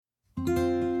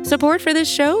Support for this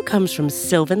show comes from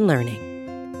Sylvan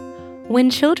Learning. When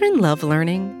children love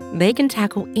learning, they can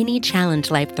tackle any challenge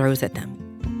life throws at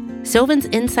them. Sylvan's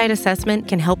Insight Assessment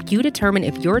can help you determine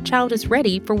if your child is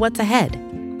ready for what's ahead.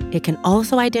 It can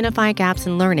also identify gaps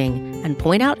in learning and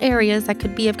point out areas that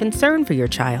could be of concern for your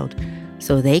child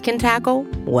so they can tackle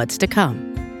what's to come.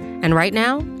 And right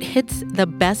now, it's the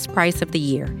best price of the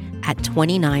year at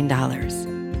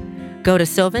 $29. Go to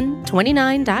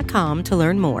sylvan29.com to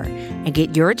learn more and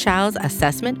get your child's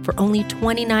assessment for only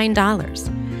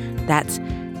 $29. That's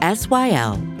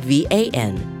SYLVAN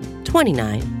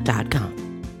 29.com.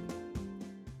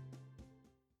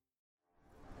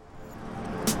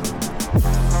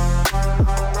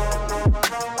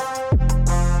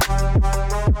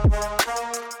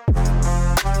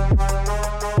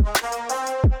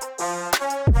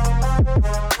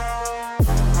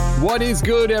 What is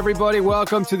good, everybody?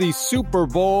 Welcome to the Super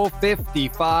Bowl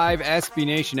 55 SB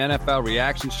Nation NFL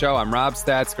Reaction Show. I'm Rob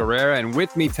Stats Guerrera, and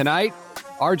with me tonight,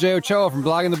 RJ Ochoa from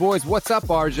Blogging the Boys. What's up,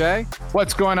 RJ?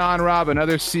 What's going on, Rob?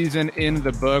 Another season in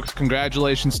the books.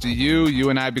 Congratulations to you. You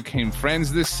and I became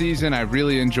friends this season. I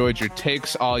really enjoyed your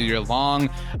takes all year long.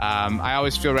 I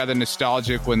always feel rather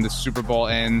nostalgic when the Super Bowl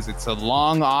ends. It's a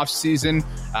long off season.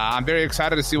 I'm very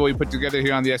excited to see what we put together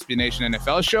here on the SB Nation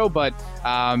NFL show, but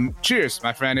cheers,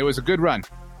 my friend. It was a good run.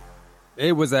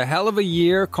 It was a hell of a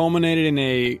year, culminated in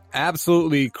a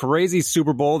absolutely crazy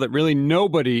Super Bowl that really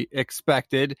nobody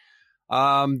expected.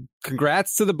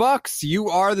 Congrats to the Bucs. You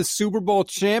are the Super Bowl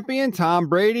champion. Tom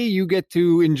Brady, you get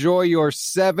to enjoy your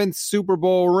 7th Super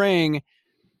Bowl ring.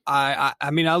 I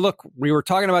mean, look, we were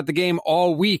talking about the game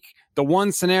all week. The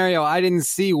one scenario I didn't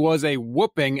see was a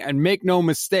whooping, and make no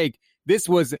mistake, this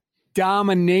was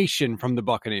domination from the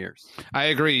Buccaneers. I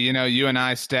agree. You know, you and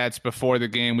I, Stats, before the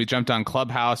game, we jumped on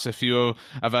Clubhouse, a few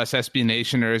of us SB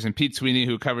Nationers, and Pete Sweeney,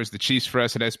 who covers the Chiefs for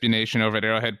us at SB Nation over at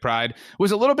Arrowhead Pride,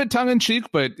 was a little bit tongue-in-cheek,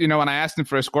 but, you know, when I asked him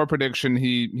for a score prediction,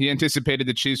 he anticipated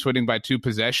the Chiefs winning by 2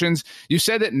 possessions. You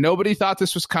said that nobody thought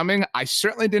this was coming. I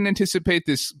certainly didn't anticipate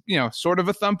this, you know, sort of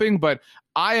a thumping, but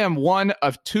I am one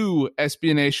of 2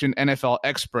 SB Nation NFL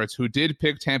experts who did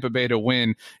pick Tampa Bay to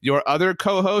win. Your other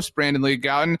co-host, Brandon Lee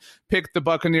Gowton, picked the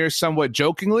Buccaneers somewhat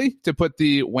jokingly to put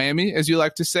the whammy, as you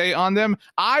like to say, on them.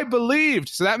 I believed,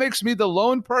 so that makes me the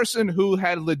lone person who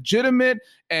had legitimate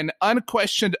and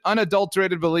unquestioned,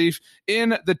 unadulterated belief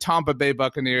in the Tampa Bay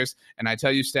Buccaneers. And I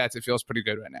tell you, Stats, it feels pretty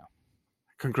good right now.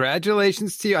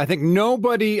 Congratulations to you. I think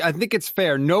it's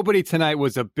fair. Nobody tonight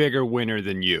was a bigger winner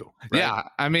than you. Right? Yeah.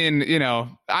 I mean, you know,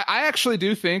 I actually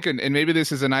do think, and maybe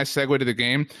this is a nice segue to the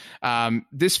game.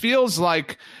 This feels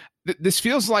like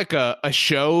a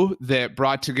show that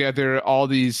brought together all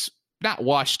these, not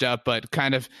washed up, but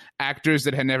kind of actors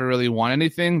that had never really won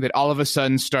anything, that all of a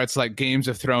sudden starts like Games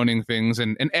of Throning things,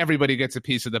 and everybody gets a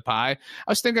piece of the pie.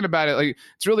 I was thinking about it, like,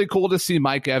 it's really cool to see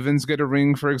Mike Evans get a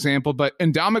ring, for example, but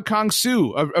Ndamukong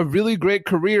Suh, a really great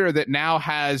career that now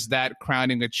has that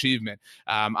crowning achievement.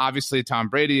 Obviously, Tom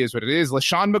Brady is what it is.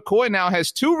 LaShawn McCoy now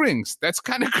has 2 rings. That's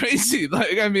kind of crazy.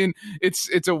 Like, I mean,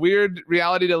 it's a weird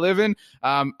reality to live in.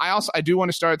 I do want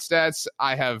to start, Stats.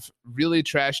 I have really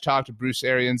trash talked Bruce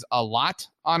Arians a lot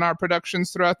on our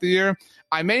productions throughout the year.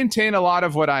 I maintain a lot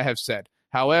of what I have said.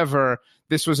 However,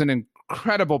 this was an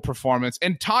incredible performance.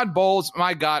 And Todd Bowles,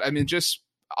 my God, I mean, just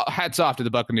hats off to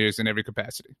the Buccaneers in every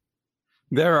capacity.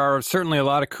 There are certainly a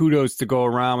lot of kudos to go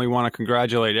around. We want to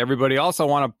congratulate everybody. Also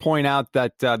want to point out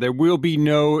that there will be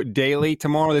no daily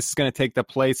tomorrow. This is going to take the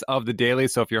place of the daily.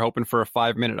 So if you're hoping for a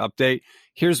 5-minute update,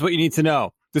 here's what you need to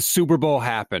know. The Super Bowl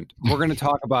happened. We're going to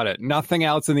talk about it. Nothing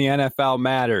else in the NFL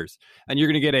matters. And you're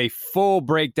going to get a full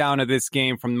breakdown of this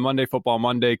game from the Monday Football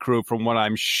Monday crew, from what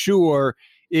I'm sure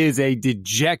is a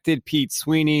dejected Pete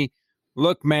Sweeney.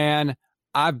 Look, man,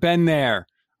 I've been there.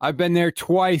 I've been there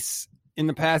twice in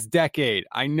the past decade.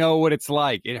 I know what it's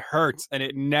like. It hurts, and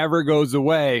it never goes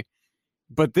away.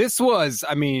 But this was,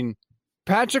 I mean,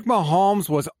 Patrick Mahomes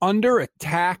was under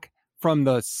attack from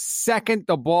the second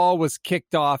the ball was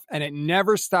kicked off, and it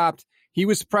never stopped. He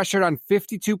was pressured on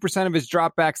 52% of his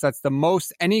dropbacks. That's the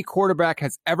most any quarterback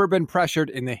has ever been pressured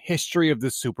in the history of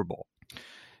the Super Bowl.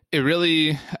 It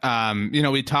really,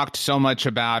 we talked so much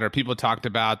about, or people talked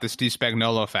about, the Steve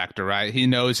Spagnuolo factor, right? He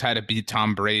knows how to beat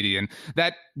Tom Brady, and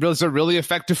that was a really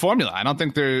effective formula. I don't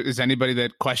think there is anybody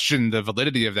that questioned the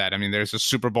validity of that. I mean, there's a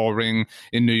Super Bowl ring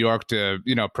in New York to,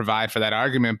 provide for that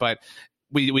argument, but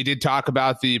we did talk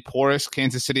about the porous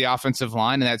Kansas City offensive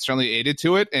line, and that certainly aided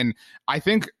to it. And I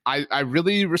think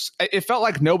it felt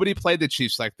like nobody played the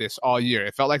Chiefs like this all year.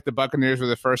 It felt like the Buccaneers were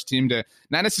the first team to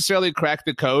not necessarily crack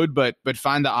the code, but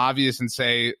find the obvious and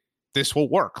say, this will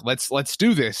work. Let's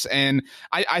do this. And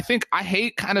I think I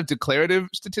hate kind of declarative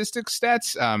statistics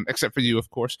stats, except for you, of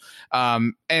course.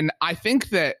 And I think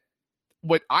that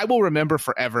what I will remember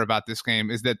forever about this game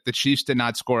is that the Chiefs did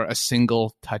not score a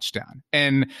single touchdown.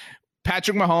 And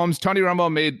Patrick Mahomes, Tony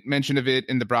Romo made mention of it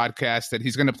in the broadcast that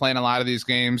he's going to play in a lot of these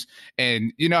games.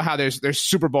 And you know how there's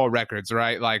Super Bowl records,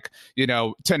 right? Like,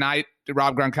 tonight,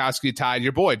 Rob Gronkowski tied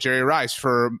your boy, Jerry Rice,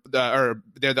 they're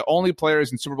the only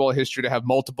players in Super Bowl history to have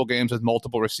multiple games with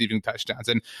multiple receiving touchdowns.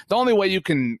 And the only way you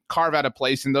can carve out a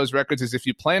place in those records is if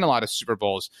you play in a lot of Super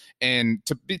Bowls. And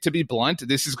to be blunt,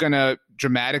 this is going to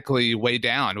dramatically weigh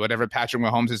down whatever Patrick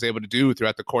Mahomes is able to do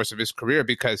throughout the course of his career,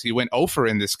 because he went 0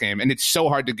 in this game. And it's so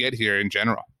hard to get here in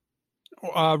general.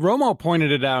 Romo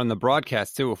pointed it out in the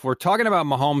broadcast, too. If we're talking about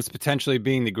Mahomes potentially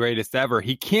being the greatest ever,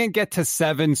 he can't get to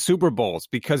 7 Super Bowls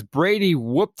because Brady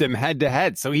whooped him head to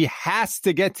head. So he has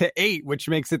to get to 8, which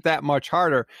makes it that much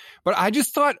harder. But I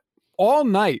just thought all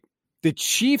night, the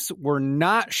Chiefs were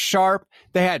not sharp.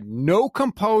 They had no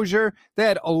composure. They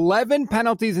had 11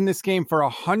 penalties in this game for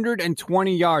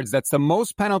 120 yards. That's the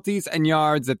most penalties and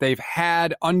yards that they've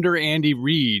had under Andy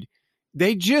Reid.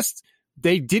 They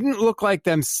didn't look like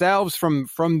themselves from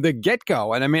the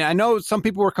get-go. And I mean, I know some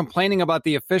people were complaining about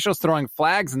the officials throwing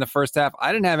flags in the first half.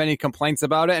 I didn't have any complaints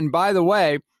about it. And by the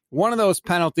way, one of those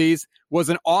penalties was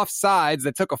an offsides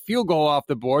that took a field goal off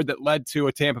the board that led to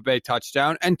a Tampa Bay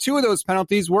touchdown. And 2 of those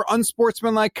penalties were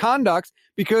unsportsmanlike conduct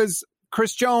because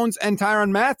Chris Jones and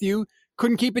Tyrann Mathieu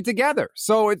couldn't keep it together.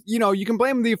 So, you can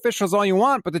blame the officials all you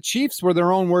want, but the Chiefs were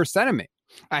their own worst enemy.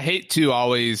 I hate to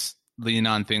always lean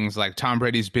on things like Tom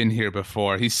Brady's been here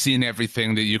before. He's seen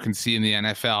everything that you can see in the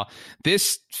NFL.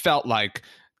 This felt like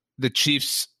the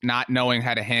Chiefs not knowing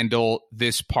how to handle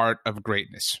this part of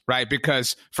greatness, right?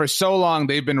 Because for so long,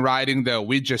 they've been riding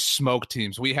we just smoke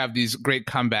teams. We have these great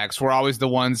comebacks. We're always the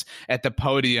ones at the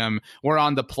podium. We're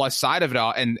on the plus side of it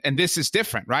all. And this is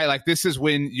different, right? Like, this is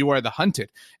when you are the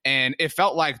hunted. And it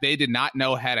felt like they did not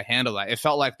know how to handle that. It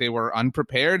felt like they were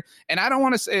unprepared. And I don't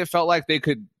want to say it felt like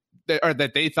that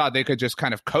they thought they could just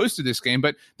kind of coast to this game,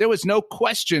 but there was no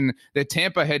question that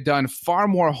Tampa had done far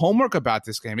more homework about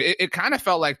this game. It kind of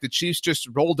felt like the Chiefs just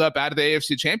rolled up out of the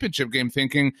AFC Championship game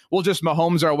thinking, we'll just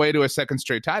Mahomes our way to a second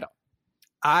straight title.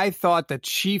 I thought the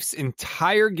Chiefs'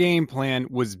 entire game plan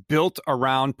was built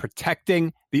around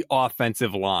protecting the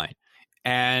offensive line.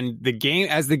 And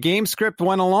as the game script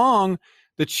went along,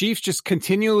 the Chiefs just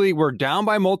continually were down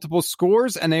by multiple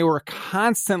scores, and they were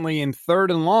constantly in 3rd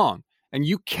and long. And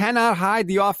you cannot hide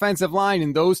the offensive line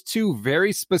in those 2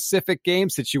 very specific game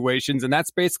situations. And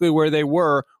that's basically where they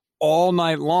were all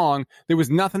night long. There was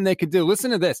nothing they could do.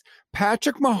 Listen to this.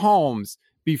 Patrick Mahomes,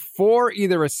 before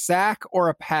either a sack or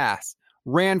a pass,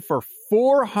 ran for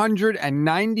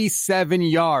 497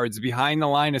 yards behind the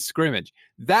line of scrimmage.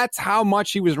 That's how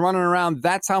much he was running around.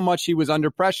 That's how much he was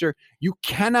under pressure. You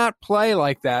cannot play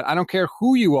like that. I don't care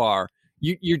who you are.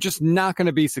 You're just not going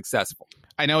to be successful.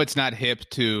 I know it's not hip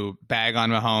to bag on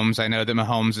Mahomes. I know that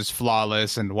Mahomes is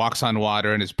flawless and walks on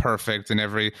water and is perfect in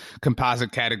every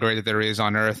composite category that there is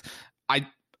on earth.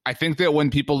 I think that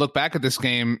when people look back at this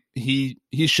game, he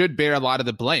should bear a lot of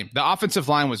the blame. The offensive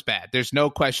line was bad. There's no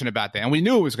question about that. And we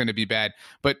knew it was going to be bad,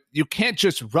 but you can't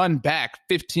just run back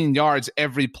 15 yards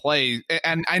every play.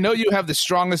 And I know you have the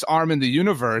strongest arm in the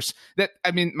universe.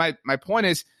 My point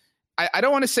is, I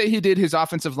don't want to say he did his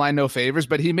offensive line no favors,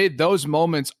 but he made those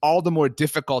moments all the more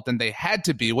difficult than they had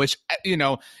to be, which,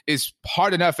 is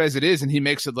hard enough as it is, and he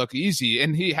makes it look easy.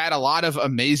 And he had a lot of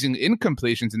amazing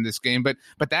incompletions in this game, but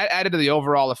that added to the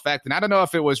overall effect. And I don't know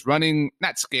if it was running,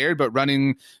 not scared, but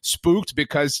running spooked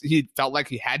because he felt like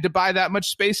he had to buy that much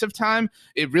space of time.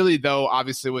 It really, though,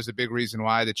 obviously was a big reason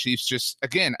why the Chiefs just,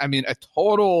 again, a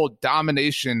total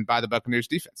domination by the Buccaneers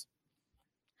defense.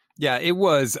 Yeah, it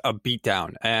was a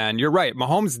beatdown. And you're right.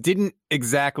 Mahomes didn't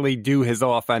exactly do his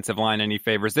offensive line any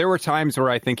favors. There were times where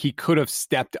I think he could have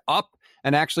stepped up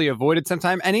and actually avoided some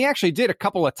time. And he actually did a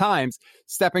couple of times,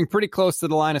 stepping pretty close to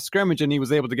the line of scrimmage, and he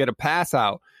was able to get a pass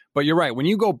out. But you're right. When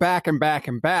you go back and back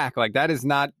and back, like that is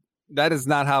not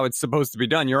how it's supposed to be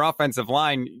done. Your offensive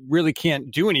line really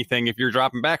can't do anything if you're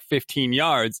dropping back 15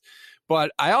 yards. But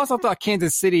I also thought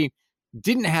Kansas City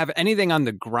didn't have anything on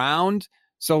the ground.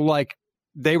 So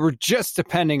they were just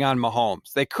depending on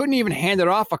Mahomes. They couldn't even hand it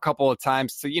off a couple of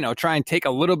times to, try and take a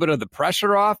little bit of the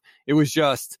pressure off. It was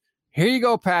just, here you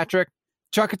go, Patrick.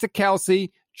 Chuck it to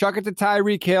Kelsey. Chuck it to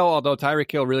Tyreek Hill, although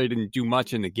Tyreek Hill really didn't do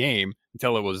much in the game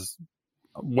until it was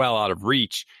well out of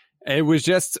reach. It was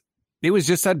just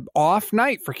an off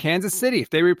night for Kansas City. If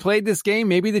they replayed this game,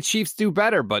 maybe the Chiefs do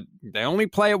better, but they only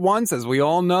play it once, as we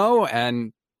all know,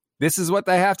 and this is what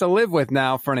they have to live with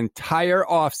now for an entire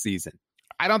offseason.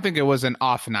 I don't think it was an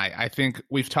off night. I think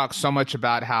we've talked so much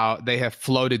about how they have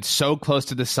floated so close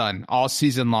to the sun all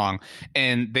season long,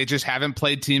 and they just haven't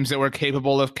played teams that were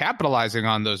capable of capitalizing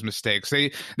on those mistakes.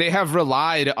 They have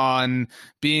relied on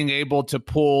being able to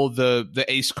pull the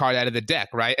ace card out of the deck,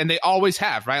 right? And they always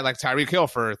have, right? Like Tyreek Hill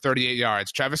for 38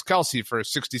 yards, Travis Kelce for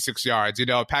 66 yards.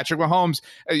 Patrick Mahomes,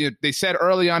 they said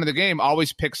early on in the game,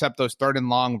 always picks up those third and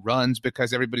long runs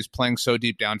because everybody's playing so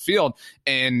deep downfield.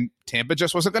 And Tampa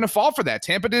just wasn't going to fall for that.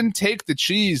 Tampa didn't take the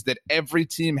cheese that every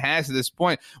team has at this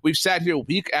point. We've sat here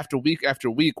week after week after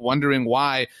week wondering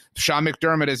why Sean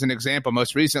McDermott, as an example,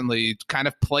 most recently kind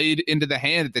of played into the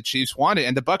hand that the Chiefs wanted,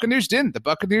 and the Buccaneers didn't. The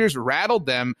Buccaneers rattled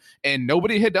them, and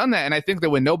nobody had done that. And I think that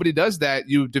when nobody does that,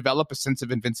 you develop a sense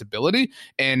of invincibility.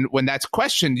 And when that's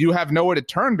questioned, you have nowhere to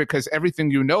turn because everything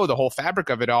the whole fabric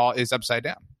of it all is upside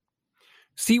down.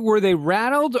 See, were they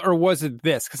rattled or was it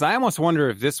this? Because I almost wonder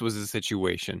if this was a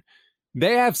situation.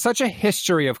 They have such a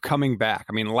history of coming back.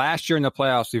 I mean, last year in the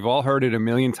playoffs, we've all heard it a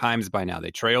million times by now.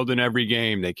 They trailed in every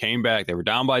game. They came back. They were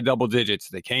down by double digits.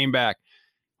 They came back.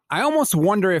 I almost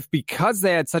wonder if because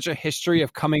they had such a history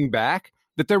of coming back,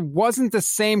 that there wasn't the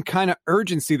same kind of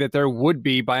urgency that there would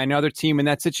be by another team in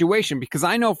that situation. Because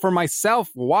I know for myself,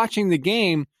 watching the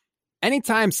game,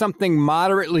 anytime something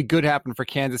moderately good happened for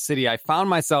Kansas City, I found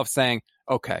myself saying,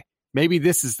 okay, maybe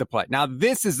this is the play. Now,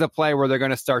 this is the play where they're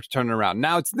going to start to turn it around.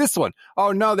 Now it's this one.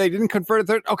 Oh, no, they didn't convert a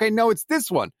third. Okay, no, it's this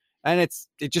one. And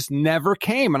it just never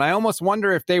came. And I almost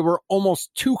wonder if they were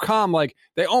almost too calm, like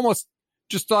they almost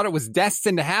just thought it was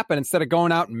destined to happen instead of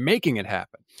going out and making it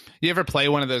happen. You ever play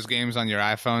one of those games on your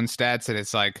iPhone, Stats, and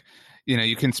it's like,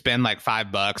 you can spend like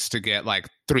 $5 to get like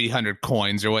 300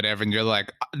 coins or whatever, and you're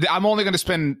like, I'm only going to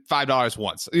spend $5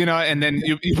 once, and then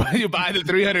you buy the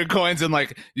 300 coins and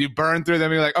like you burn through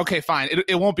them. And you're like, okay, fine,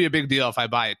 it won't be a big deal if I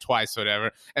buy it twice, or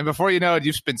whatever. And before you know it,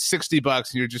 you've spent $60, and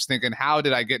you're just thinking, how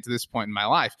did I get to this point in my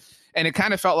life? And it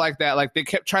kind of felt like that, like they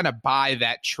kept trying to buy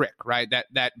that trick, right?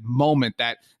 That moment,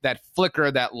 that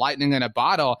flicker, that lightning in a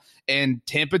bottle, and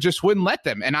Tampa just wouldn't let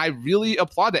them. And I really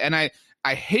applaud it. And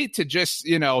I hate to just,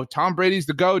 Tom Brady's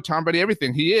the GOAT, Tom Brady,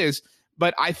 everything. He is.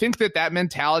 But I think that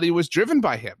mentality was driven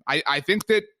by him. I think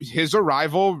that his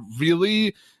arrival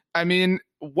really, maybe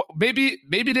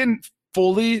didn't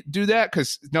fully do that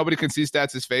because nobody can see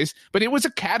Stats' face, but it was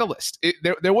a catalyst.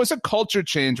 There was a culture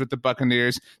change with the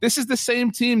Buccaneers. This is the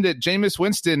same team that Jameis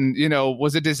Winston,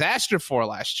 was a disaster for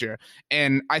last year.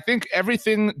 And I think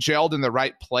everything gelled in the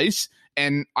right place.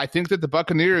 And I think that the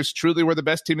Buccaneers truly were the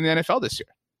best team in the NFL this year.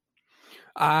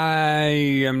 I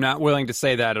am not willing to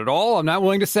say that at all. I'm not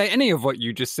willing to say any of what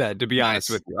you just said, to be honest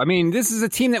with you. I mean, this is a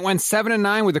team that went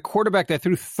 7-9 with a quarterback that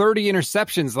threw 30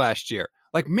 interceptions last year.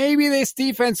 Like, maybe this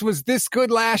defense was this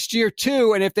good last year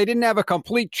too, and if they didn't have a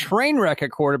complete train wreck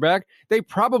at quarterback, they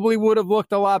probably would have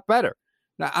looked a lot better.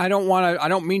 Now, I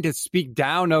don't mean to speak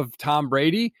down of Tom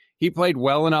Brady. He played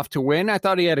well enough to win. I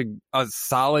thought he had a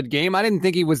solid game. I didn't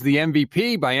think he was the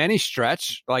MVP by any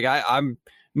stretch. Like, I'm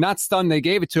not stunned they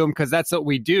gave it to him because that's what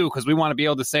we do, because we want to be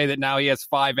able to say that now he has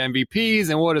 5 MVPs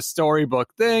and what a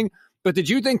storybook thing. But did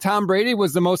you think Tom Brady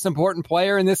was the most important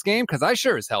player in this game? Because I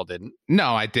sure as hell didn't.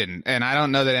 No, I didn't. And I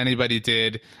don't know that anybody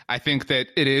did. I think that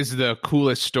it is the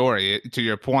coolest story, to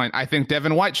your point. I think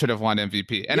Devin White should have won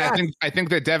MVP. And yes. I think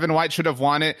that Devin White should have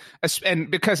won it.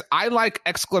 And because I like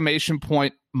exclamation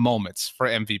point moments for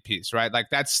MVPs, right? Like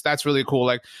that's really cool.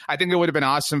 Like I think it would have been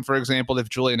awesome, for example, if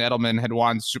Julian Edelman had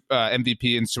won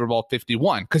MVP in Super Bowl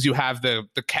 51, because you have the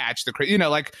catch,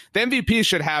 like the MVP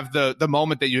should have the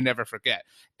moment that you never forget.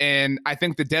 And I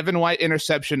think the Devin White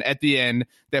interception at the end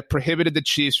that prohibited the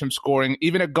Chiefs from scoring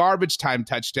even a garbage time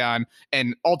touchdown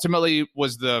and ultimately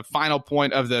was the final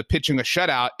point of the pitching a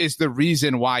shutout is the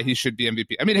reason why he should be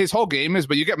MVP. I mean, his whole game is,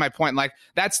 but you get my point. Like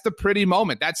that's the pretty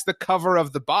moment. That's the cover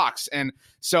of the box. And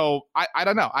so I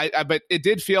don't know. But it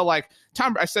did feel like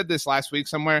I said this last week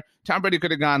somewhere. Tom Brady could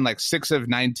have gone like 6 of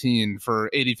 19 for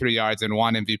 83 yards and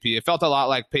won MVP. It felt a lot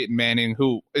like Peyton Manning,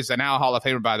 who is a now Hall of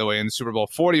Famer, by the way, in Super Bowl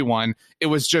 41. It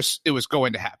was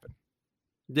going to happen.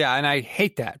 Yeah, and I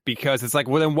hate that because it's like,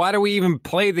 well, then why do we even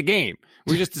play the game?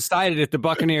 We just decided if the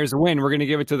Buccaneers win, we're going to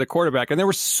give it to the quarterback. And there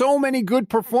were so many good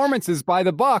performances by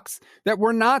the Bucs that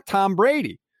were not Tom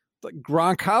Brady. Like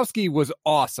Gronkowski was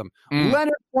awesome.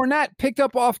 Leonard Fournette picked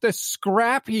up off the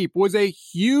scrap heap, was a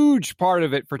huge part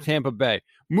of it for Tampa Bay.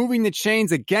 Moving the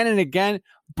chains again and again,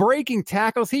 breaking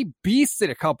tackles. He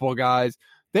beasted a couple of guys.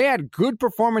 They had good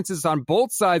performances on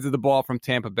both sides of the ball from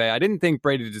Tampa Bay. I didn't think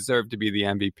Brady deserved to be the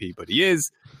MVP, but he is,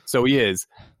 so he is.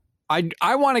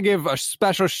 I want to give a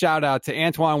special shout out to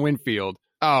Antoine Winfield.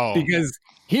 Oh, because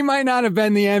he might not have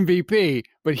been the MVP,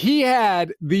 but he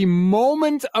had the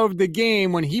moment of the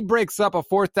game when he breaks up a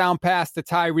 4th down pass to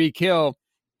Tyreek Hill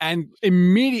and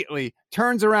immediately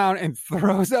turns around and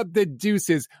throws up the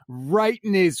deuces right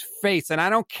in his face. And I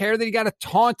don't care that he got a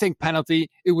taunting penalty.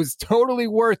 It was totally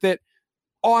worth it.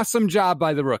 Awesome job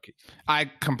by the rookie. I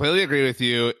completely agree with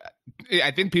you.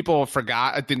 I think people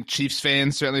forgot. I think Chiefs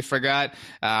fans certainly forgot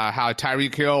how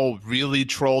Tyreek Hill really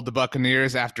trolled the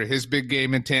Buccaneers after his big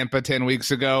game in Tampa 10 weeks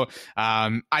ago.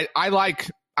 I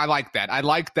like that. I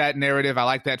like that narrative. I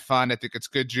like that fun. I think it's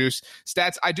good juice.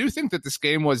 Stats, I do think that this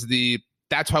game was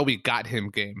that's why we got him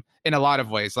game in a lot of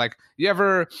ways. Like, you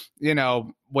ever,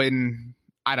 when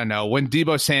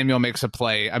Deebo Samuel makes a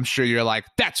play, I'm sure you're like,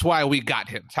 that's why we got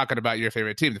him. Talking about your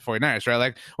favorite team, the 49ers, right?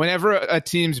 Like, whenever a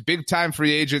team's big-time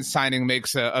free agent signing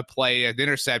makes a play, an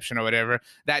interception or whatever,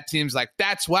 that team's like,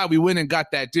 that's why we went and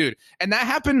got that dude. And that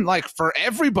happened, like, for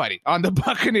everybody on the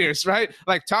Buccaneers, right?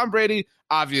 Like, Tom Brady,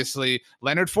 obviously.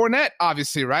 Leonard Fournette,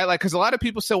 obviously, right? Like, because a lot of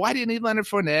people say, why do you need Leonard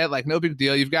Fournette? Like, no big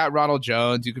deal. You've got Ronald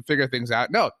Jones. You can figure things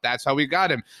out. No, that's how we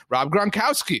got him. Rob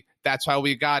Gronkowski. That's why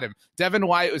we got him. Devin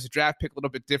White was a draft pick, a little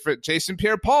bit different. Jason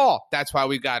Pierre-Paul, that's why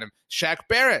we got him. Shaq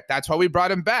Barrett, that's why we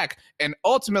brought him back. And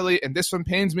ultimately, and this one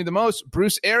pains me the most,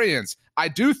 Bruce Arians. I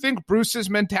do think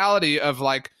Bruce's mentality of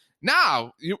like,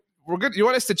 we're good. You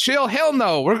want us to chill? Hell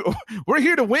no. We're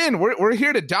here to win. We're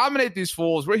here to dominate these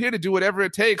fools. We're here to do whatever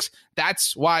it takes.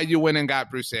 That's why you went and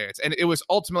got Bruce Arians. And it was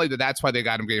ultimately that's why they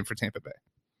got him game for Tampa Bay.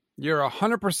 You're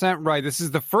 100% right. This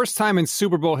is the first time in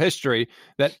Super Bowl history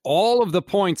that all of the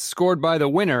points scored by the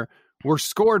winner were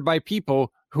scored by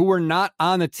people who were not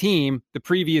on the team the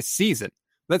previous season.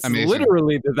 That's amazing.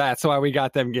 Literally that's why we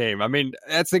got them game. I mean,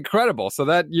 that's incredible. So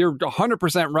that you're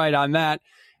 100% right on that.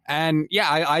 And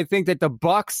yeah, I think that the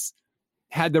Bucs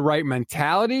had the right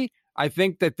mentality. I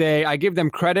think that I give them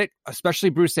credit, especially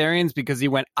Bruce Arians, because he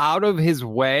went out of his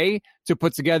way to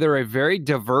put together a very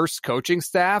diverse coaching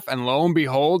staff. And lo and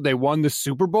behold, they won the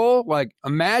Super Bowl. Like,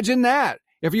 imagine that.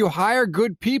 If you hire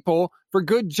good people for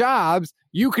good jobs,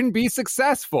 you can be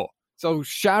successful. So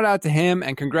shout out to him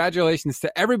and congratulations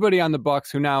to everybody on the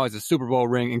Bucs who now has a Super Bowl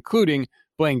ring, including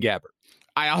Blaine Gabbert.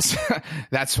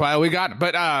 That's why we got him.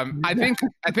 But I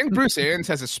think Bruce Arians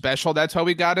has a special. That's why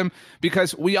we got him,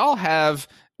 because we all have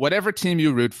whatever team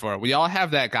you root for. We all have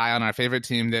that guy on our favorite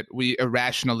team that we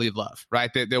irrationally love,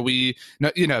 right? That we,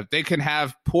 they can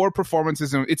have poor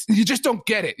performances and you just don't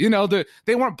get it.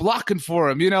 They weren't blocking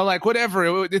for him, like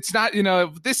whatever. It's not,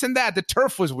 this and that. The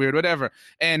turf was weird, whatever.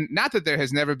 And not that there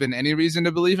has never been any reason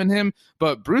to believe in him,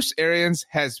 but Bruce Arians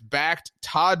has backed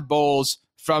Todd Bowles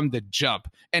from the jump.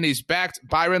 And he's backed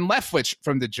Byron Leftwich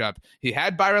from the jump. He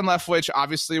had Byron Leftwich,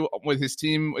 obviously, with his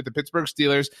team with the Pittsburgh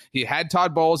Steelers. He had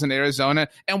Todd Bowles in Arizona.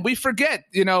 And we forget,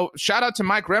 shout out to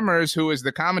Mike Remmers, who is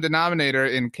the common denominator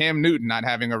in Cam Newton not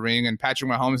having a ring and Patrick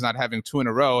Mahomes not having 2 in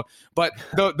a row. But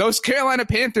those Carolina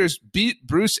Panthers beat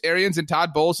Bruce Arians and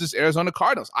Todd Bowles' Arizona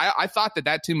Cardinals. I thought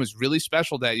that team was really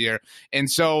special that year.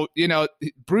 And so,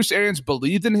 Bruce Arians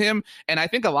believed in him. And I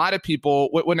think a lot of people,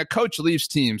 when a coach leaves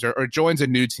teams or joins a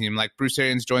new team, like Bruce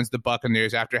Arians joins the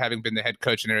Buccaneers after having been the head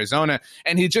coach in Arizona,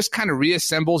 and he just kind of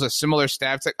reassembles a similar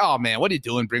staff. It's like, oh man, what are you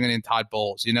doing bringing in Todd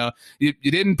Bowles? You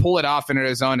didn't pull it off in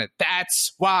Arizona.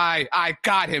 That's why I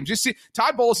got him. Just see,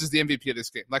 Todd Bowles is the MVP of this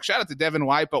game. Like, shout out to Devin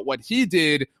White, but what he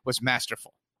did was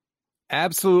masterful.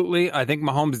 Absolutely. I think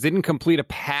Mahomes didn't complete a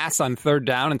pass on 3rd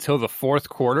down until the 4th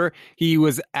quarter. He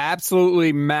was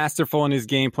absolutely masterful in his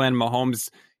game plan. Mahomes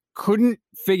couldn't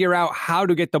figure out how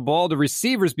to get the ball to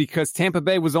receivers because Tampa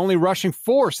Bay was only rushing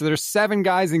 4. So there's 7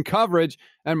 guys in coverage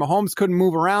and Mahomes couldn't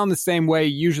move around the same way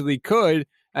he usually could.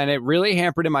 And it really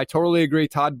hampered him. I totally agree.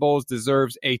 Todd Bowles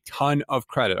deserves a ton of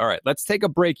credit. All right, let's take a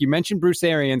break. You mentioned Bruce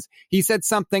Arians. He said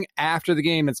something after the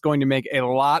game that's going to make a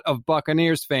lot of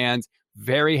Buccaneers fans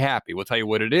very happy. We'll tell you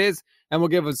what it is, and we'll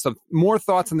give us some more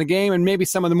thoughts on the game and maybe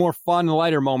some of the more fun,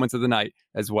 lighter moments of the night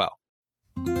as well.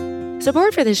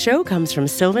 Support for this show comes from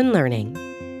Sylvan Learning.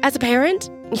 As a parent,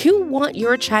 you want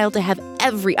your child to have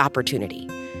every opportunity,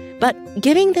 but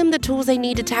giving them the tools they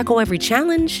need to tackle every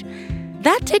challenge,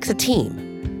 that takes a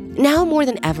team. Now more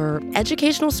than ever,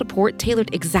 educational support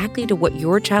tailored exactly to what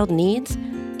your child needs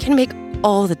can make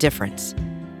all the difference.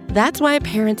 That's why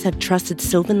parents have trusted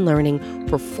Sylvan Learning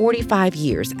for 45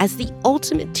 years as the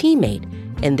ultimate teammate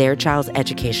in their child's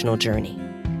educational journey,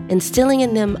 instilling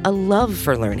in them a love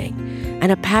for learning and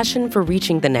a passion for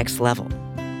reaching the next level.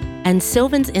 And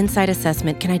Sylvan's Insight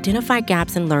Assessment can identify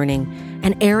gaps in learning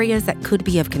and areas that could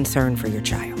be of concern for your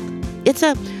child. It's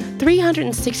a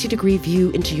 360-degree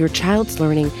view into your child's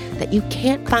learning that you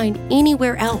can't find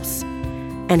anywhere else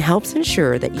and helps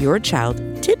ensure that your child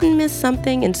didn't miss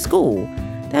something in school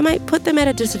that might put them at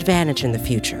a disadvantage in the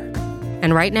future.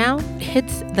 And right now,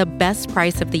 it's the best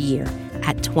price of the year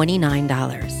at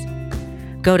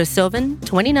 $29. Go to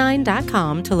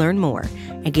sylvan29.com to learn more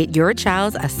and get your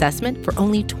child's assessment for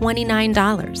only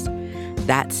 $29.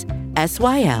 That's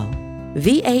SYLVAN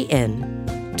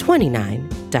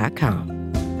 29.com.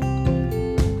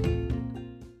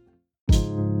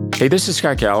 Hey, this is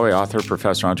Scott Galloway, author,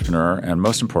 professor, entrepreneur, and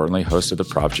most importantly, host of the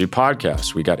Prop G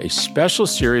podcast. We got a special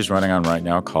series running on right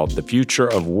now called The Future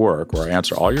of Work, where I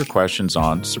answer all your questions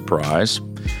on, surprise,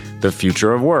 the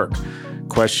future of work.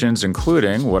 Questions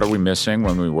including, what are we missing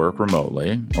when we work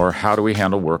remotely? Or how do we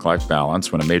handle work-life balance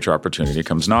when a major opportunity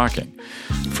comes knocking?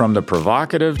 From the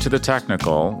provocative to the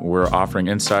technical, we're offering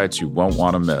insights you won't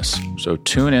want to miss. So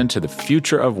tune in to The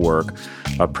Future of Work,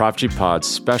 a Prop G Pod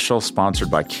special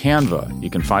sponsored by Canva. You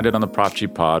can find it on the Prop G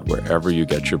Pod wherever you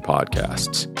get your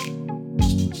podcasts.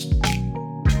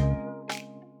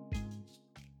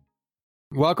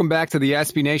 Welcome back to the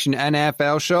SB Nation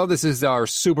NFL show. This is our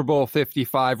Super Bowl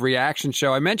 55 reaction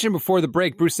show. I mentioned before the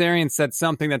break, Bruce Arians said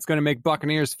something that's going to make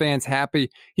Buccaneers fans happy.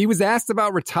 He was asked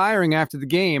about retiring after the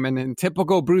game, and in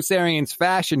typical Bruce Arians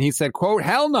fashion, he said, quote,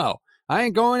 "Hell no, I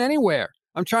ain't going anywhere.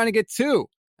 I'm trying to get 2,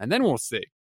 and then we'll see."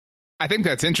 I think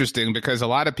that's interesting because a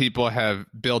lot of people have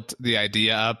built the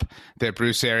idea up that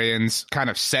Bruce Arians kind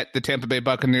of set the Tampa Bay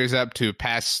Buccaneers up to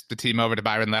pass the team over to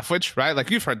Byron Leftwich, right? Like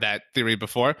you've heard that theory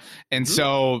before. And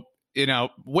so, you know,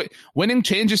 winning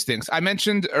changes things. I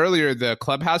mentioned earlier the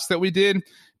clubhouse that we did.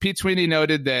 Pete Sweeney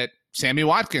noted that Sammy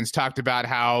Watkins talked about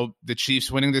how the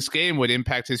Chiefs winning this game would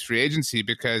impact his free agency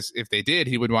because if they did,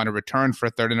 he would want to return for a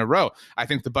third in a row. I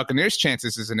think the Buccaneers'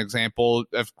 chances as an example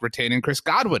of retaining Chris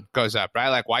Godwin goes up, right?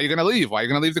 Like, why are you going to leave? Why are you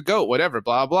going to leave the GOAT? Whatever,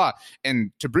 blah, blah.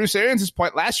 And to Bruce Arians'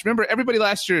 point, remember, everybody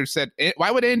last year said, why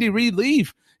would Andy Reid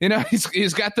leave? You know,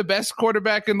 he's got the best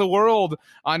quarterback in the world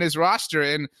on his roster.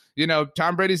 And, you know,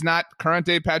 Tom Brady's not current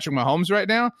day Patrick Mahomes right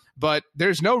now, but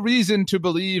there's no reason to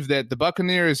believe that the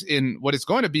Buccaneers in what is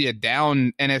going to be a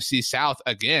down NFC South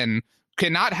again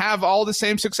cannot have all the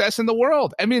same success in the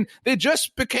world. I mean, they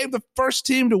just became the first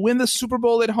team to win the Super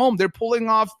Bowl at home. They're pulling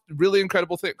off really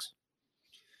incredible things.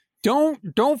 Don't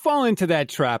fall into that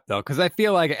trap, though, because I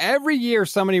feel like every year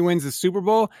somebody wins the Super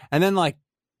Bowl and then like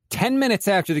 10 minutes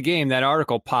after the game, that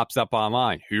article pops up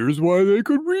online. Here's why they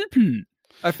could repeat.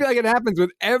 I feel like it happens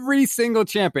with every single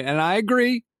champion. And I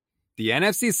agree. The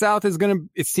NFC South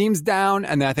it seems down.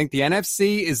 And I think the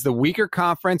NFC is the weaker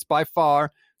conference by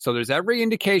far. So there's every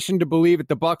indication to believe that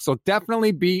the Bucs will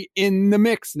definitely be in the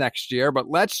mix next year. But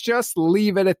let's just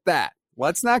leave it at that.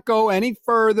 Let's not go any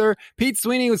further. Pete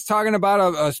Sweeney was talking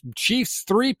about a Chiefs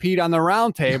three-peat on the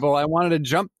round table. I wanted to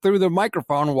jump through the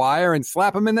microphone wire and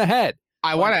slap him in the head.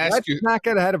 I want to ask you. Let's not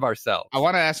get ahead of ourselves. I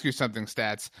want to ask you something,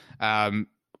 Stats. That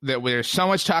there's so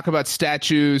much talk about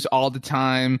statues all the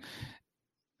time.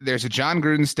 There's a John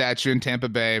Gruden statue in Tampa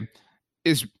Bay.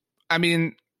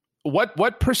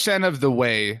 What percent of the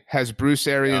way has Bruce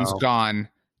Arians gone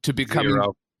to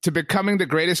becoming the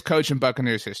greatest coach in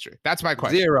Buccaneers history? That's my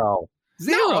question. Zero.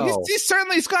 No,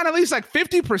 he's gone at least like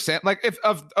 50%. Like if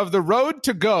of the road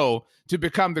to go to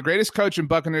become the greatest coach in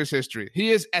Buccaneers history,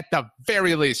 he is at the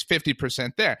very least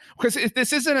 50% there. Because if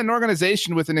this isn't an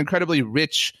organization with an incredibly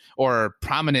rich or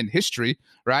prominent history,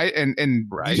 right? And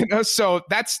right. You know, so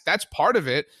that's part of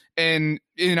it. And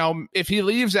you know, if he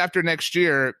leaves after next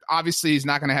year, obviously he's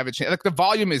not going to have a chance. Like the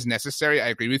volume is necessary. I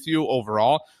agree with you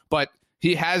overall, but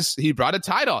he brought a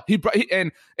title.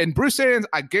 And Bruce Arians,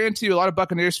 I guarantee you a lot of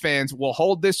Buccaneers fans will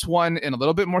hold this one in a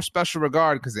little bit more special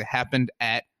regard because it happened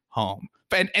at home.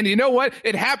 And you know what?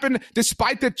 It happened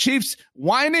despite the Chiefs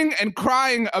whining and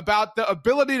crying about the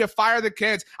ability to fire the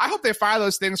kids. I hope they fire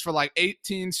those things for like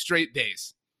 18 straight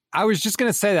days. I was just going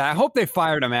to say that. I hope they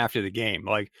fired him after the game.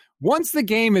 Like, once the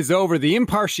game is over, the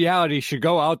impartiality should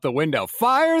go out the window.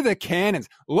 Fire the cannons.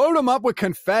 Load them up with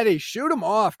confetti. Shoot them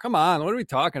off. Come on. What are we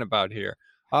talking about here?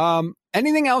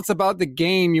 Anything else about the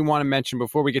game you want to mention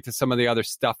before we get to some of the other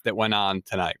stuff that went on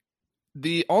tonight?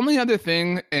 The only other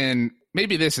thing, and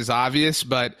maybe this is obvious,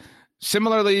 but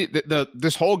similarly,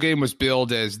 this whole game was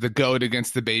billed as the GOAT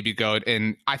against the baby GOAT.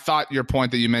 And I thought your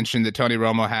point that you mentioned that Tony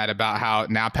Romo had about how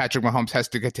now Patrick Mahomes has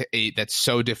to get to 8. That's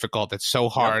so difficult. That's so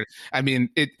hard. Yep. I mean,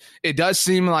 it does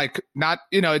seem like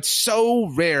it's so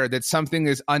rare that something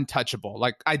is untouchable.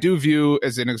 Like I do view,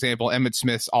 as an example, Emmitt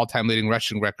Smith's all-time leading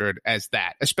rushing record as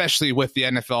that, especially with the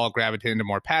NFL gravitating to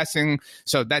more passing.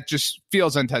 So that just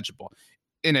feels untouchable.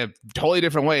 in a totally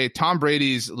different way, Tom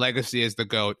Brady's legacy as the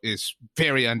GOAT is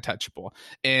very untouchable.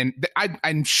 And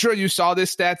I'm sure you saw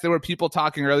this stat. There were people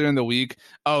talking earlier in the week,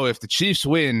 oh, if the Chiefs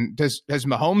win, does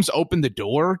Mahomes open the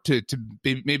door to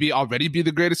maybe already be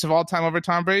the greatest of all time over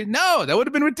Tom Brady? No, that would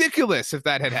have been ridiculous if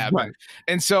that had happened. Right.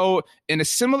 And so in a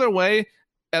similar way,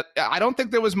 I don't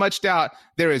think there was much doubt.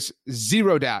 There is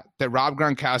zero doubt that Rob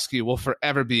Gronkowski will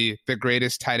forever be the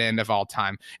greatest tight end of all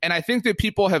time. And I think that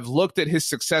people have looked at his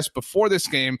success before this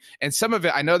game, and some of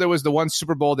it, I know there was the one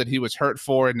Super Bowl that he was hurt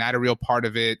for and not a real part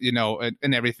of it,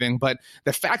 and everything. But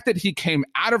the fact that he came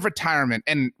out of retirement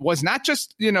and was not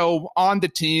just, on the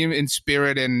team in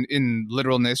spirit and in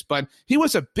literalness, but he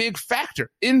was a big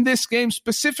factor in this game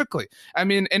specifically. I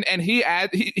mean, and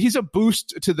he's a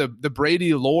boost to the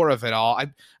Brady lore of it all.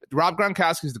 Rob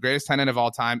Gronkowski is the greatest tight end of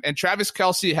all time, and Travis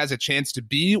Kelce has a chance to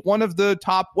be one of the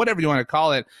top, whatever you want to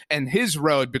call it, and his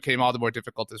road became all the more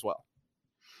difficult as well.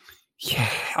 Yeah,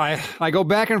 I go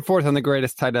back and forth on the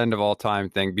greatest tight end of all time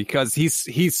thing because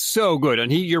he's so good, and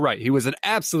you're right, he was an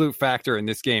absolute factor in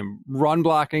this game, run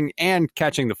blocking and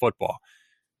catching the football.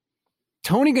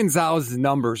 Tony Gonzalez's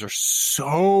numbers are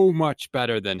so much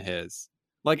better than his.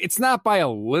 Like, it's not by a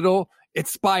little,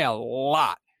 it's by a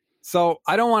lot. So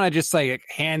I don't want to just say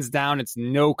hands down it's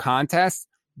no contest,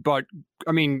 but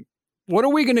I mean, what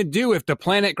are we going to do if the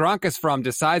planet Gronk is from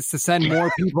decides to send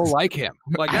more people like him?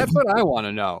 Like, that's what I want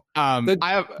to know.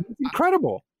 It's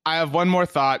incredible. I have one more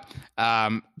thought.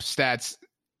 Stats.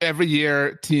 Every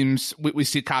year, teams, we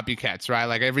see copycats, right?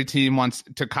 Like, every team wants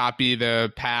to copy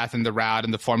the path and the route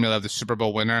and the formula of the Super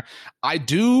Bowl winner. I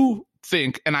do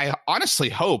think, and I honestly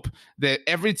hope, that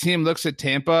every team looks at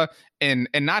Tampa and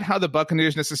not how the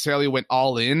Buccaneers necessarily went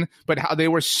all in, but how they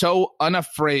were so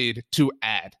unafraid to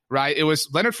add, right? It was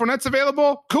Leonard Fournette's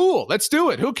available? Cool, let's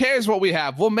do it. Who cares what we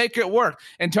have? We'll make it work.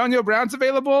 Antonio Brown's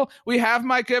available? We have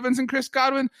Mike Evans and Chris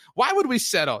Godwin. Why would we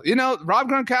settle? Rob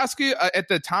Gronkowski, at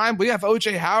the time, we have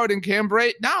O.J. Howard and Cam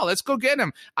Brate. No, let's go get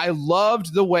him. I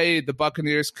loved the way the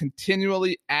Buccaneers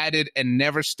continually added and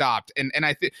never stopped. And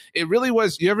I think it really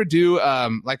was, you ever do,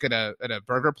 like at a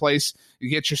burger place,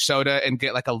 you get your soda and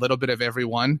get like a little bit of every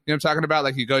one. You know what I'm talking about?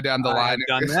 Like, you go down the line.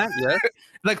 I've done that, yeah.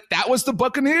 Like, that was the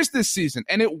Buccaneers this season,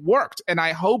 and it worked. And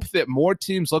I hope that more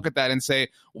teams look at that and say,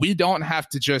 we don't have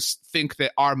to just think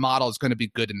that our model is going to be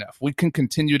good enough. We can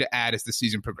continue to add as the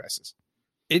season progresses.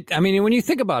 When you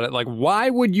think about it, like, why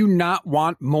would you not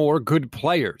want more good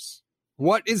players?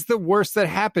 What is the worst that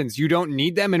happens? You don't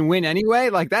need them and win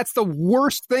anyway? Like, that's the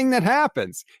worst thing that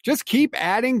happens. Just keep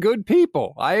adding good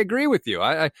people. I agree with you.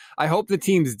 I hope the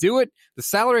teams do it. The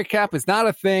salary cap is not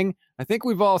a thing. I think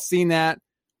we've all seen that.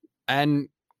 And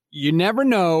you never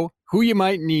know who you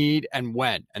might need and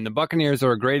when. And the Buccaneers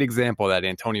are a great example of that.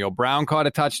 Antonio Brown caught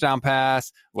a touchdown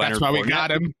pass. That's why we got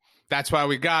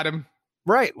him.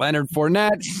 Right. Leonard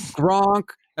Fournette, Gronk.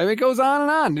 I mean, it goes on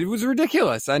and on. It was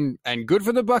ridiculous and good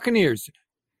for the Buccaneers.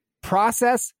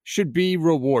 Process should be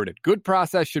rewarded. Good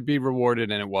process should be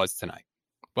rewarded, and it was tonight.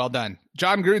 Well done.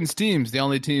 John Gruden's team's the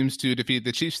only teams to defeat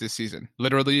the Chiefs this season.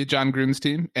 Literally, John Gruden's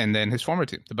team and then his former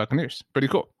team, the Buccaneers. Pretty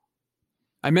cool.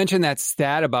 I mentioned that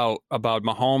stat about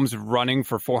Mahomes running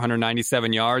for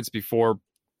 497 yards before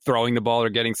throwing the ball or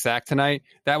getting sacked tonight.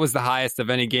 That was the highest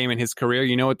of any game in his career.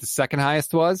 You know what the second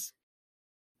highest was?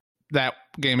 That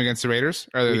game against the Raiders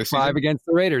earlier this season? 5 against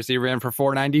the Raiders. He ran for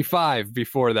 495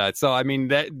 before that. So, I mean,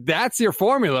 that's your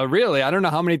formula, really. I don't know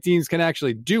how many teams can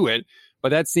actually do it, but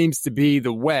that seems to be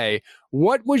the way.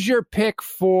 What was your pick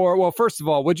for? Well, first of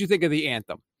all, what did you think of the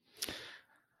anthem?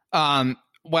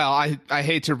 Well, I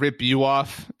hate to rip you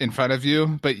off in front of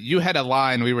you, but you had a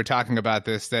line, we were talking about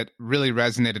this, that really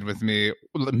resonated with me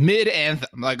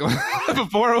mid-anthem, like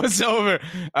before it was over.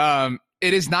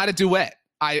 It is not a duet.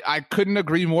 I couldn't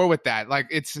agree more with that.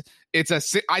 Like,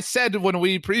 I said when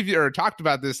we previewed or talked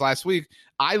about this last week,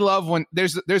 I love when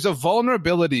there's a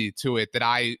vulnerability to it that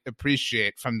I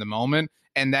appreciate from the moment.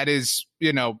 And that is,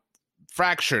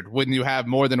 fractured when you have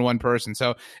more than one person.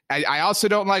 So I also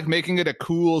don't like making it a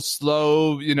cool,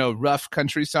 slow, rough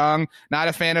country song. Not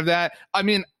a fan of that. I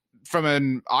mean, from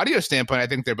an audio standpoint, I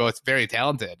think they're both very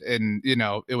talented and,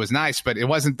 it was nice, but it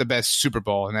wasn't the best Super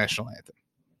Bowl national anthem.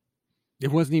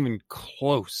 It wasn't even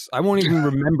close. I won't even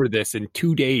remember this in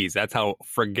 2 days. That's how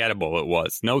forgettable it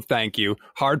was. No, thank you.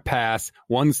 Hard pass.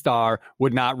 1 star.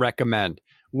 Would not recommend.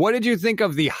 What did you think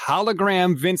of the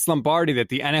hologram Vince Lombardi that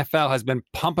the NFL has been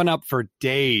pumping up for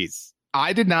days?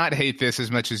 I did not hate this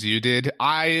as much as you did.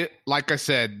 Like I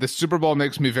said, the Super Bowl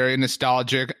makes me very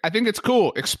nostalgic. I think it's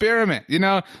cool. Experiment,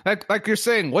 like you're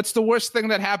saying, what's the worst thing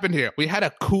that happened here? We had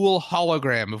a cool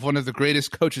hologram of one of the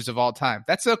greatest coaches of all time.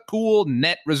 That's a cool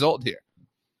net result here.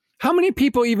 How many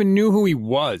people even knew who he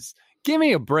was? Give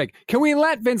me a break. Can we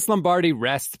let Vince Lombardi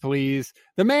rest, please?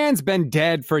 The man's been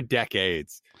dead for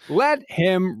decades. Let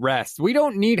him rest. We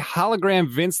don't need hologram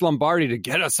Vince Lombardi to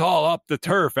get us all up the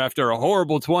turf after a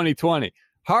horrible 2020.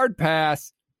 Hard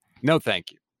pass. No, thank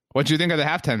you. What do you think of the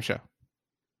halftime show?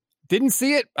 Didn't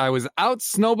see it. I was out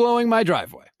snowblowing my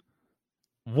driveway.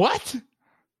 What?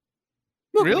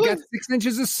 Look, really? We got 6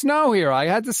 inches of snow here. I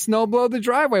had to snowblow the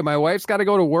driveway. My wife's got to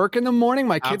go to work in the morning.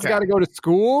 My kids got to go to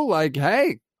school. Like,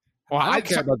 hey. Well, I don't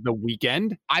care about the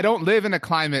weekend. I don't live in a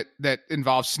climate that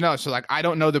involves snow, so like I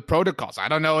don't know the protocols. I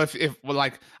don't know if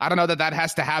I don't know that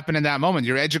has to happen in that moment.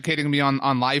 You're educating me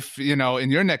on life,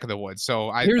 in your neck of the woods.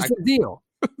 So here's the deal.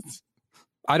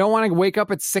 I don't want to wake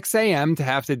up at 6 a.m. to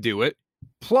have to do it.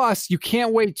 Plus, you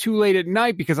can't wait too late at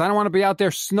night because I don't want to be out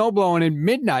there snowblowing at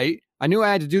midnight. I knew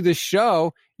I had to do this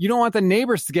show. You don't want the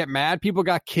neighbors to get mad. People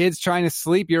got kids trying to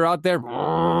sleep. You're out there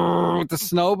with the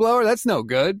snowblower. That's no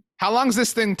good. How long does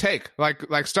this thing take?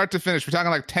 Like start to finish? We're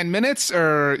talking like 10 minutes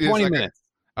or 20 minutes.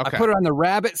 Okay. I put it on the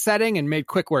rabbit setting and made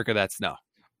quick work of that snow.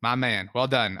 My man. Well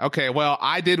done. Okay. Well,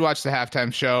 I did watch the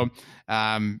halftime show.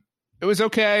 It was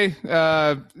okay.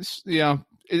 I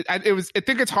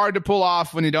think it's hard to pull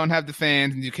off when you don't have the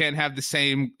fans and you can't have the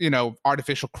same,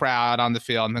 artificial crowd on the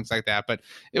field and things like that. But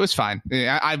it was fine.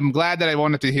 I'm glad that I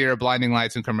wanted to hear blinding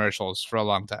lights and commercials for a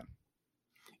long time.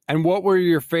 And what were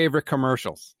your favorite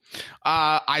commercials?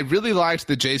 I really liked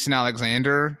the Jason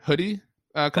Alexander hoodie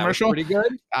commercial. That was pretty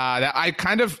good.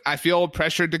 That I feel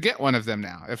pressured to get one of them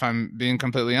now, if I'm being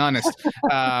completely honest.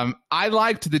 I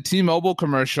liked the T-Mobile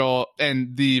commercial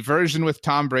and the version with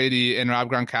Tom Brady and Rob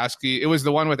Gronkowski. It was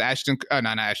the one with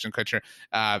not Ashton Kutcher.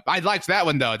 I liked that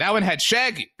one though. That one had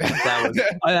Shaggy.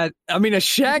 That was, a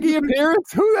Shaggy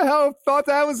appearance? Who the hell thought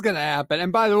that was going to happen?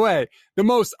 And by the way, the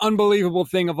most unbelievable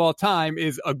thing of all time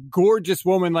is a gorgeous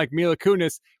woman like Mila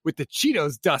Kunis with the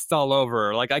Cheetos dust all over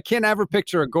her. Like, I can't ever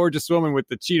picture a gorgeous woman with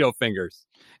the Cheeto fingers.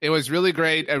 It was really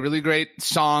great. A really great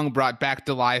song brought back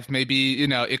to life. Maybe,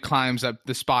 it climbs up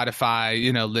the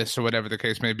Spotify, list or whatever the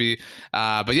case may be.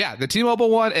 But yeah, the T-Mobile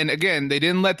one. And again, they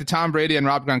didn't let the Tom Brady and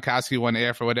Rob Gronkowski one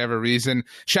air for whatever reason.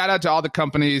 Shout out to all the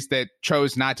companies that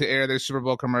chose not to air their Super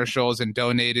Bowl commercials and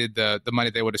donated the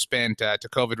money they would have spent to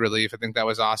COVID relief. I think that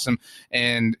was awesome.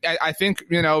 And I think,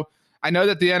 I know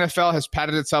that the NFL has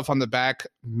patted itself on the back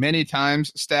many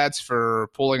times, Stats, for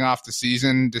pulling off the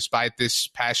season despite this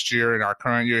past year and our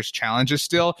current year's challenges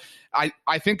still. I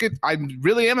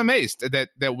really am amazed that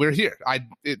we're here.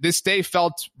 This day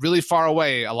felt really far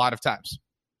away a lot of times.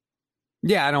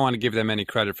 Yeah, I don't want to give them any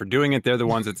credit for doing it. They're the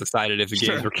ones that decided if the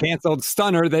games were canceled.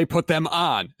 Stunner, they put them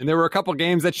on. And there were a couple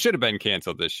games that should have been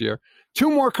canceled this year.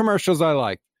 2 more commercials I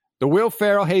liked. The Will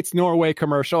Ferrell Hates Norway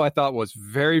commercial I thought was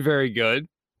very, very good.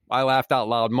 I laughed out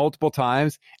loud multiple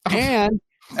times. And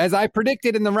as I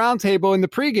predicted in the roundtable in the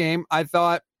pregame, I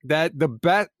thought that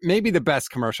maybe the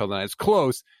best commercial tonight, it's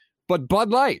close, but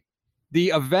Bud Light,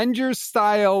 the Avengers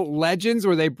style legends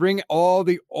where they bring all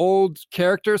the old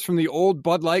characters from the old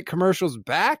Bud Light commercials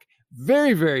back.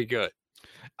 Very, very good.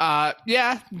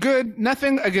 Yeah, good.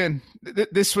 Nothing. Again,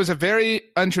 this was a very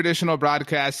untraditional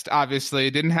broadcast. Obviously,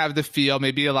 it didn't have the feel.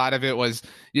 Maybe a lot of it was,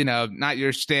 not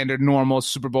your standard normal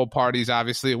Super Bowl parties.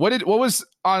 Obviously, what was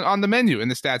on the menu in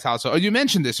the Stats household? Oh, you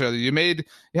mentioned this earlier. You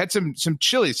had some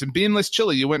chili, some beanless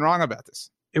chili. You went wrong about this.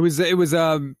 It was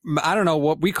I don't know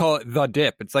what we call it, the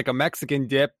dip. It's like a Mexican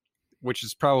dip, which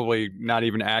is probably not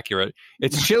even accurate.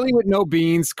 It's chili with no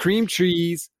beans, cream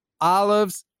cheese,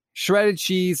 olives, shredded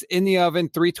cheese in the oven,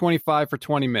 325 for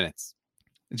 20 minutes.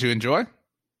 Did you enjoy?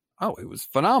 Oh, it was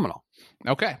phenomenal.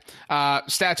 Okay.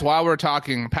 Stats, while we're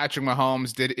talking, Patrick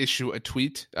Mahomes did issue a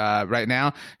tweet right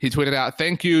now. He tweeted out,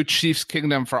 "Thank you, Chiefs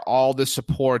Kingdom, for all the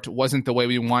support. Wasn't the way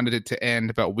we wanted it to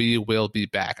end, but we will be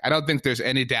back." I don't think there's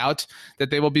any doubt that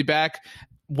they will be back.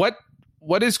 What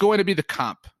is going to be the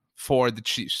comp for the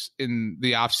Chiefs in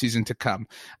the offseason to come?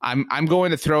 I'm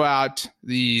going to throw out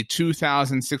the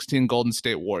 2016 Golden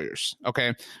State Warriors.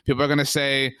 Okay. People are going to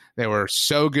say they were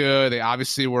so good. They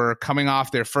obviously were coming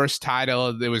off their first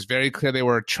title. It was very clear they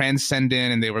were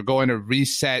transcendent and they were going to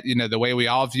reset, the way we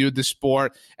all viewed the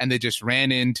sport. And they just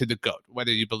ran into the GOAT,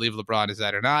 whether you believe LeBron is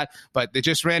that or not, but they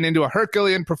just ran into a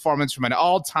Herculean performance from an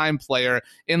all-time player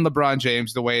in LeBron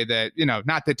James, the way that,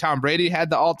 not that Tom Brady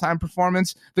had the all-time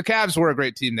performance. The Cavs were a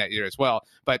great team that year as well.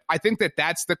 But I think that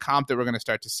that's the comp that we're going to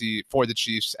start to see for the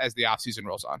Chiefs as the offseason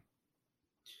rolls on.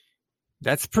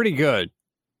 That's pretty good.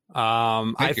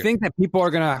 I think that people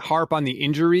are going to harp on the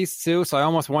injuries too. So I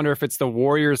almost wonder if it's the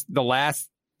Warriors, the last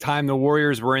time the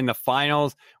Warriors were in the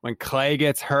finals when Clay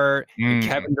gets hurt and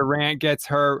Kevin Durant gets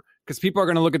hurt. because people are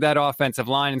going to look at that offensive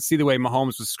line and see the way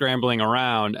Mahomes was scrambling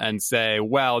around and say,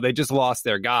 well, they just lost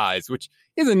their guys, which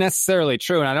isn't necessarily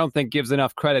true. And I don't think gives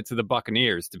enough credit to the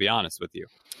Buccaneers, to be honest with you.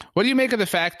 What do you make of the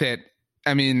fact that,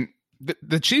 I mean,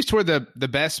 the Chiefs were the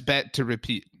best bet to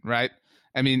repeat, right?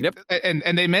 I mean, yep.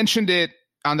 and they mentioned it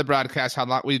on the broadcast, how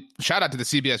long we shout out to the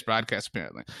CBS broadcast,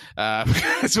 apparently.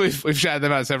 So we've shouted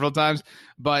them out several times.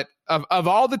 But of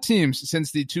all the teams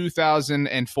since the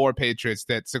 2004 Patriots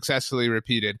that successfully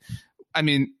repeated, I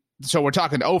mean, so we're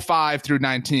talking 05 through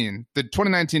 19. The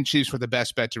 2019 Chiefs were the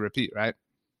best bet to repeat, right?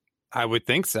 I would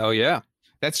think so, yeah.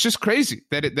 That's just crazy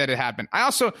that it happened. I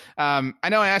also, I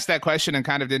know I asked that question and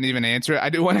kind of didn't even answer it. I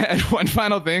do want to add one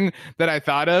final thing that I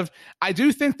thought of. I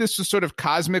do think this was sort of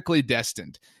cosmically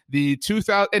destined. The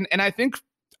 2000, and I think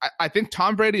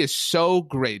Tom Brady is so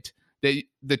great that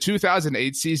the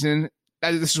 2008 season,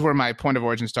 this is where my point of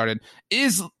origin started,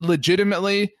 is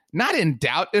legitimately not in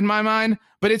doubt in my mind,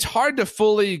 but it's hard to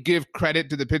fully give credit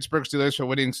to the Pittsburgh Steelers for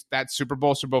winning that Super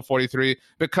Bowl 43,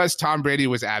 because Tom Brady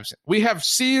was absent. We have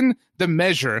seen the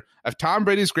measure of Tom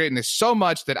Brady's greatness so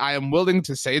much that I am willing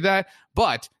to say that,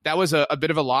 but that was a bit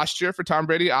of a lost year for Tom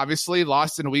Brady, obviously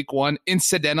lost in week 1,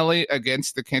 incidentally,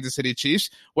 against the Kansas City Chiefs.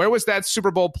 Where was that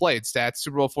Super Bowl played, Stats,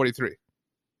 Super Bowl 43?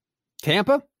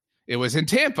 Tampa? It was in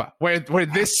Tampa, where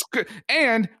this,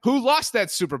 and who lost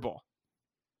that Super Bowl?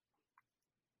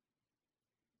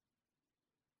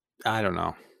 I don't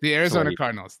know. The Arizona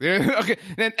Cardinals. Okay,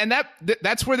 and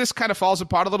that's where this kind of falls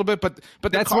apart a little bit. But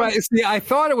that's why I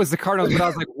thought it was the Cardinals, but I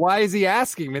was like, why is he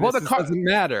asking me? Well, doesn't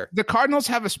matter. The Cardinals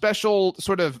have a special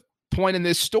sort of point in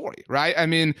this story, right? I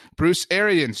mean, Bruce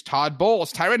Arians, Todd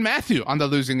Bowles, Tyrann Mathieu on the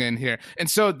losing end here. And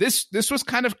so this was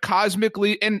kind of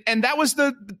cosmically, and that was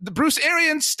the Bruce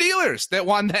Arians Steelers that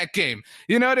won that game.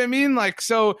 You know what I mean? Like,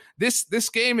 so this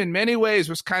game in many ways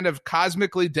was kind of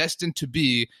cosmically destined to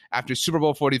be after Super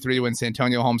Bowl 43 when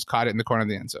Santonio Holmes caught it in the corner of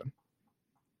the end zone.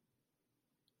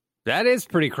 That is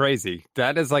pretty crazy.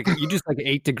 That is like, you just like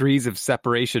 8 degrees of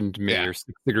separation to me, or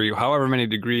 6 degrees, however many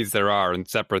degrees there are in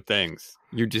separate things.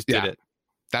 You just did it.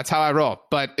 That's how I roll.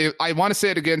 But I want to say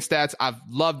it again, Stats. I've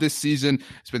loved this season.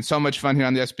 It's been so much fun here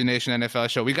on the SB Nation NFL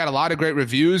show. We got a lot of great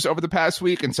reviews over the past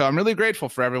week, and so I'm really grateful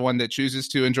for everyone that chooses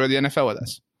to enjoy the NFL with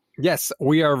us. Yes,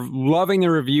 we are loving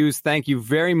the reviews. Thank you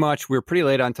very much. We're pretty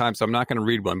late on time, so I'm not going to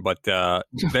read one, but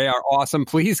they are awesome.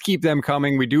 Please keep them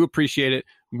coming. We do appreciate it.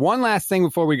 One last thing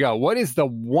before we go. What is the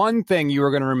one thing you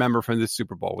are going to remember from this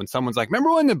Super Bowl? When someone's like,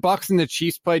 remember when the Bucs and the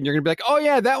Chiefs played? And you're going to be like, oh,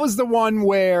 yeah, that was the one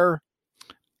where...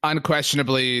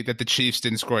 Unquestionably that the Chiefs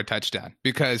didn't score a touchdown,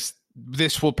 because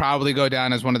this will probably go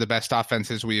down as one of the best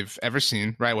offenses we've ever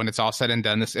seen, right? When it's all said and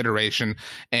done, this iteration.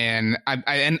 And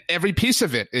and every piece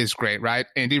of it is great, right?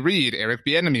 Andy Reid, Eric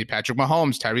Bieniemy, Patrick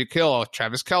Mahomes, Tyreek Hill,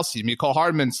 Travis Kelce, Mecole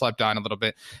Hardman slept on a little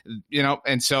bit, you know?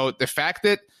 And so the fact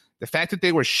that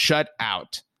they were shut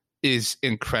out is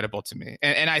incredible to me.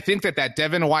 And I think that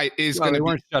Devin White is going to be... They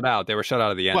weren't shut out. They were shut out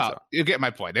of the end zone. Well, you get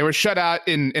my point. They were shut out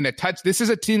in a touch. This is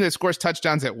a team that scores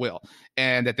touchdowns at will,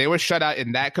 and that they were shut out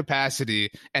in that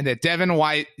capacity, and that Devin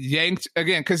White yanked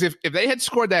again. Because if they had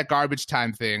scored that garbage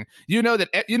time thing,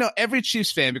 every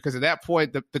Chiefs fan, because at that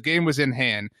point the game was in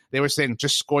hand, they were saying,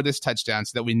 just score this touchdown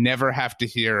so that we never have to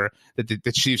hear that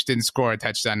the Chiefs didn't score a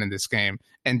touchdown in this game.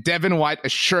 And Devin White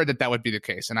assured that would be the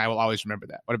case, and I will always remember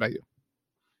that. What about you?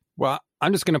 Well,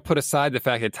 I'm just going to put aside the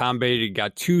fact that Tom Brady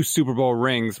got 2 Super Bowl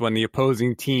rings when the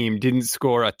opposing team didn't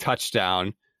score a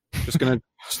touchdown. Just going to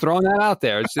throw that out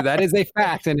there. So that is a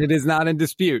fact, and it is not in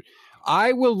dispute.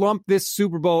 I will lump this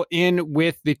Super Bowl in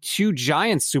with the 2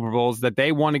 Giants Super Bowls that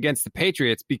they won against the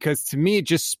Patriots, because to me, it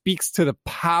just speaks to the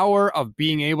power of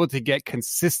being able to get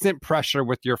consistent pressure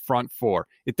with your front 4.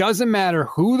 It doesn't matter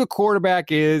who the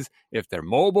quarterback is, if they're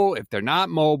mobile, if they're not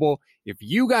mobile. If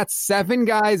you got 7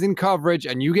 guys in coverage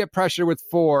and you get pressure with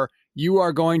 4, you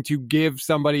are going to give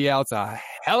somebody else a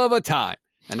hell of a time.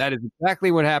 And that is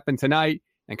exactly what happened tonight.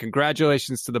 And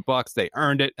congratulations to the Bucs. They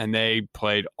earned it, and they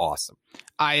played awesome.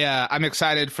 I'm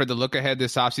excited for the look ahead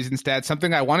this offseason, Stats,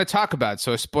 something I want to talk about.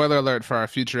 So a spoiler alert for our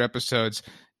future episodes.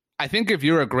 I think if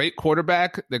you're a great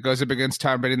quarterback that goes up against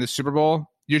Tom Brady in the Super Bowl,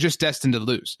 you're just destined to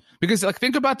lose. Because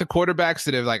think about the quarterbacks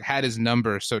that have had his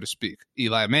number, so to speak.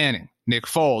 Eli Manning, Nick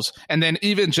Foles, and then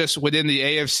even just within the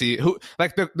AFC, who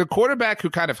the quarterback who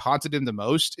kind of haunted him the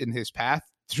most in his path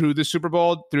through the Super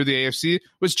Bowl, through the AFC,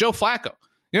 was Joe Flacco.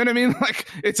 You know what I mean?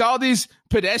 It's all these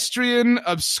pedestrian,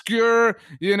 obscure,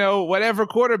 whatever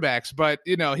quarterbacks. But,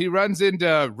 he runs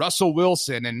into Russell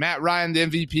Wilson and Matt Ryan, the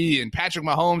MVP, and Patrick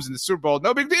Mahomes in the Super Bowl.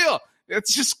 No big deal.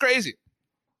 It's just crazy.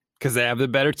 Because they have the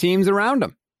better teams around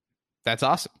them. That's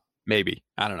awesome. Maybe.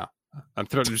 I don't know. I'm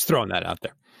just throwing that out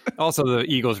there. Also, the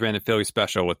Eagles ran the Philly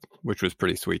special, which was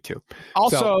pretty sweet too.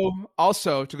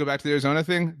 Also, to go back to the Arizona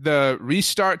thing, the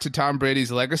restart to Tom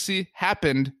Brady's legacy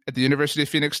happened at the University of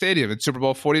Phoenix Stadium in Super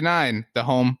Bowl 49, the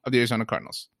home of the Arizona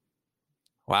Cardinals.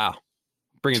 Wow,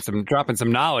 dropping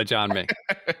some knowledge on me.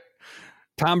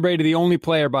 Tom Brady, the only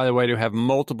player, by the way, to have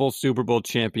multiple Super Bowl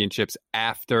championships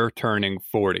after turning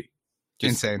 40.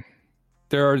 Insane.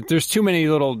 There's too many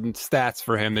little stats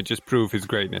for him that just prove his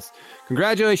greatness.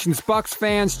 Congratulations, Bucs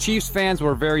fans, Chiefs fans.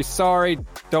 We're very sorry.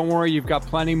 Don't worry, you've got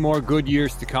plenty more good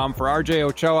years to come. For RJ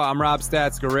Ochoa, I'm Rob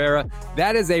Stats Guerrera.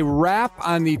 That is a wrap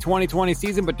on the 2020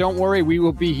 season, but don't worry, we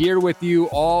will be here with you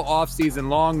all off season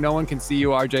long. No one can see you,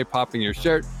 RJ, popping your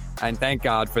shirt, and thank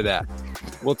God for that.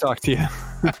 We'll talk to you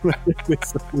later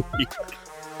this week.